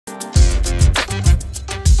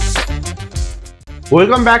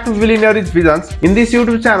Welcome back to Billionaires Visions. In this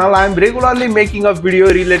YouTube channel, I am regularly making a video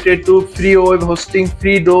related to free web hosting,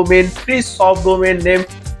 free domain, free subdomain name,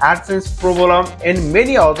 AdSense problem, and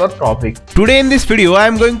many other topics. Today in this video, I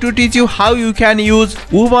am going to teach you how you can use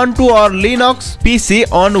Ubuntu or Linux PC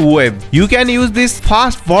on web. You can use this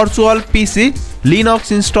fast virtual PC,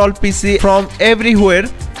 Linux installed PC from everywhere.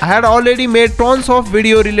 I had already made tons of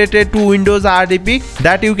video related to Windows RDP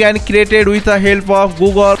that you can create it with the help of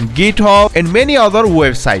Google, GitHub and many other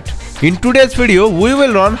websites. In today's video, we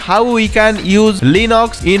will learn how we can use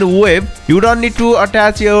Linux in web. You don't need to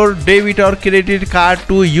attach your debit or credit card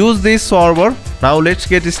to use this server. Now let's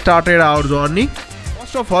get started our journey.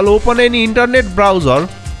 First of all, open any internet browser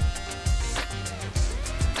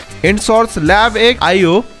and search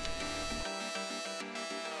libfreerdp.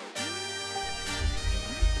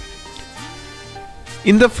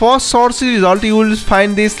 In the first search result, you will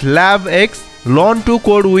find this LabX Learn to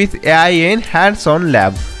Code with AI and Hands-on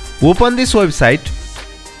Lab. Open this website.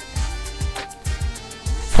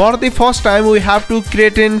 For the first time, we have to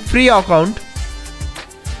create a free account.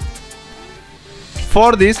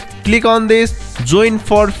 For this, click on this Join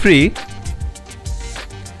for free.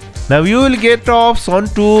 Now you will get the option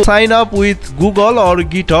to sign up with Google or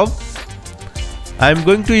GitHub. I am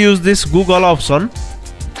going to use this Google option.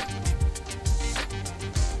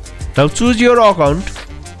 Now choose your account.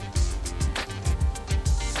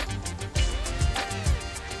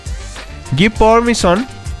 Give permission.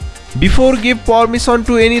 Before give permission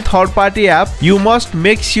to any third-party app, you must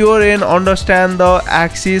make sure and understand the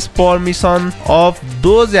access permission of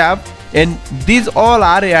those apps, and these all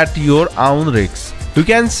are at your own risk. You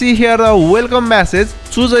can see here a welcome message.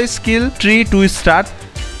 Choose a skill tree to start.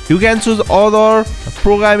 You can choose other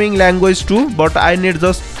programming language too, but I need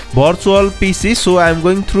just virtual PC, so I am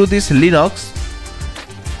going through this Linux.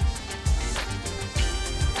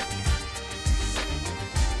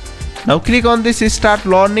 Now click on this Start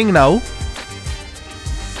Learning Now.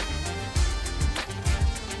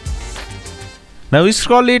 Now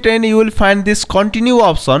scroll it and you will find this Continue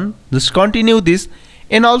option. Just continue this,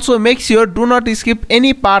 and also make sure do not skip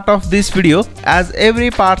any part of this video, as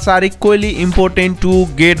every parts are equally important to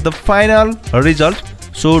get the final result.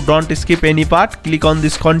 So don't skip any part. Click on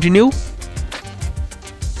this Continue.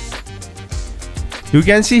 You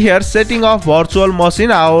can see here setting of virtual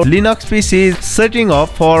machine. Our Linux PC is setting up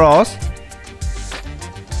for us.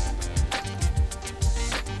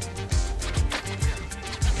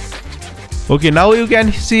 Okay, now you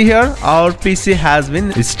can see here our PC has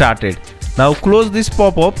been started. Now close this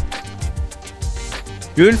pop-up.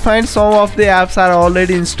 You will find some of the apps are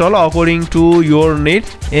already installed according to your need,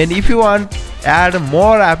 and if you want add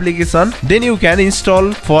more application, then you can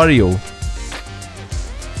install for you.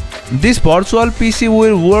 This virtual PC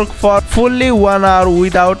will work for fully 1 hour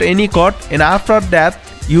without any cut, and after that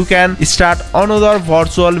you can start another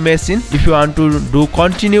virtual machine if you want to do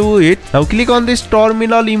continue it. Now click on this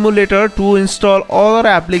terminal emulator to install other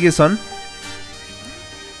application,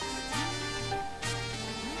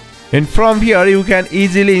 and from here you can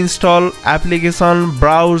easily install application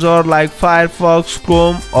browser like Firefox,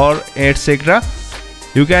 Chrome or etc.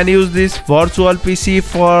 You can use this virtual PC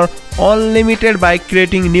for unlimited by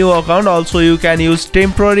creating new account. Also you can use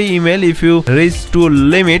temporary email if you reach to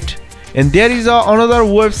limit. And there is another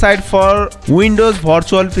website for Windows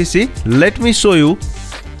virtual PC. Let me show you.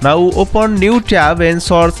 Now open new tab and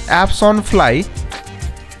search apps on fly.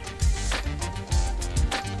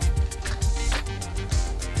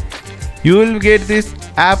 You will get this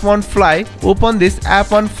app on fly. Open this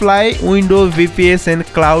app on fly, Windows VPS and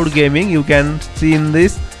cloud gaming. You can see in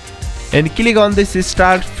this, and click on this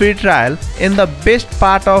start free trial. And the best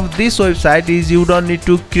part of this website is you don't need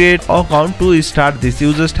to create account to start this.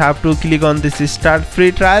 You just have to click on this start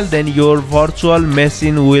free trial, then your virtual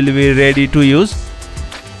machine will be ready to use.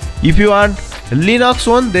 If you want Linux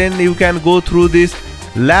one, then you can go through this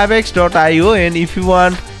labx.io, and if you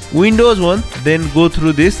want Windows one, then go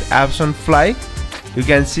through this apps on fly. You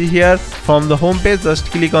can see here from the home page,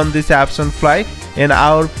 just click on this apps on fly and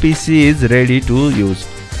our PC is ready to use.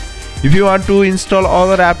 If you want to install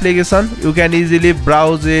other application, you can easily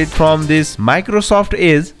browse it from this Microsoft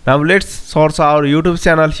Edge. Now let's search our YouTube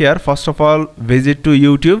channel here. First of all, visit to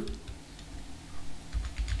YouTube.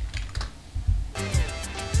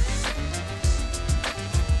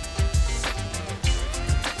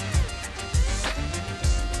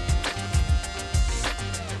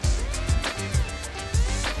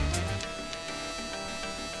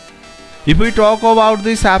 If we talk about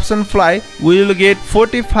this apps on fly, we will get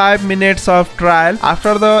 45 minutes of trial.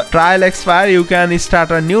 After the trial expire, you can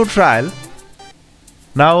start a new trial.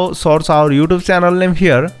 Now search our YouTube channel name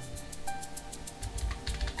here.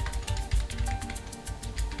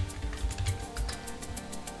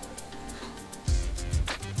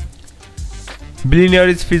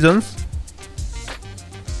 Billionaire's Visions.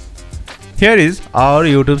 Here is our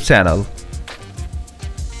YouTube channel.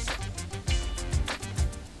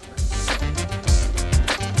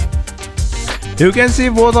 You can see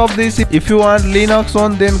both of these. If you want Linux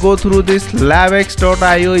one, then go through this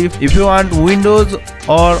labx.io. If you want Windows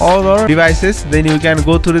or other devices, then you can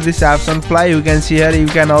go through this apps on fly. You can see here, you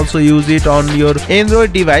can also use it on your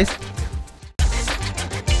Android device.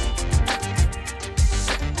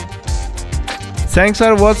 Thanks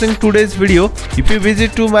for watching today's video. If you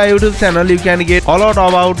visit to my YouTube channel, you can get a lot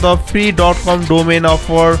about the free.com domain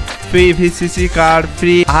offer, free VCC card,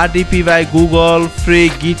 free RDP by Google, free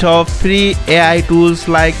GitHub, free AI tools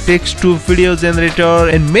like text to video generator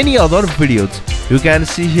and many other videos. You can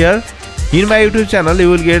see here in my YouTube channel you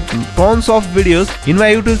will get tons of videos. In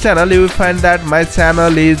my YouTube channel you will find that my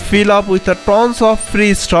channel is filled up with tons of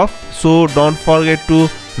free stuff. So don't forget to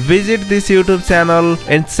visit this YouTube channel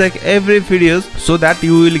and check every video so that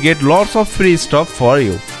you will get lots of free stuff for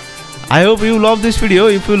you. I hope you love this video.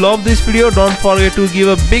 If you love this video, don't forget to give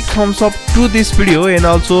a big thumbs up to this video and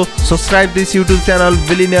also subscribe this YouTube channel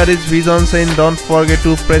Billionaire's Visions, and don't forget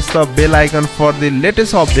to press the bell icon for the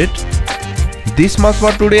latest update. This much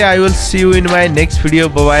for today. I will see you in my next video.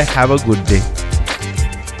 Bye bye. Have a good day.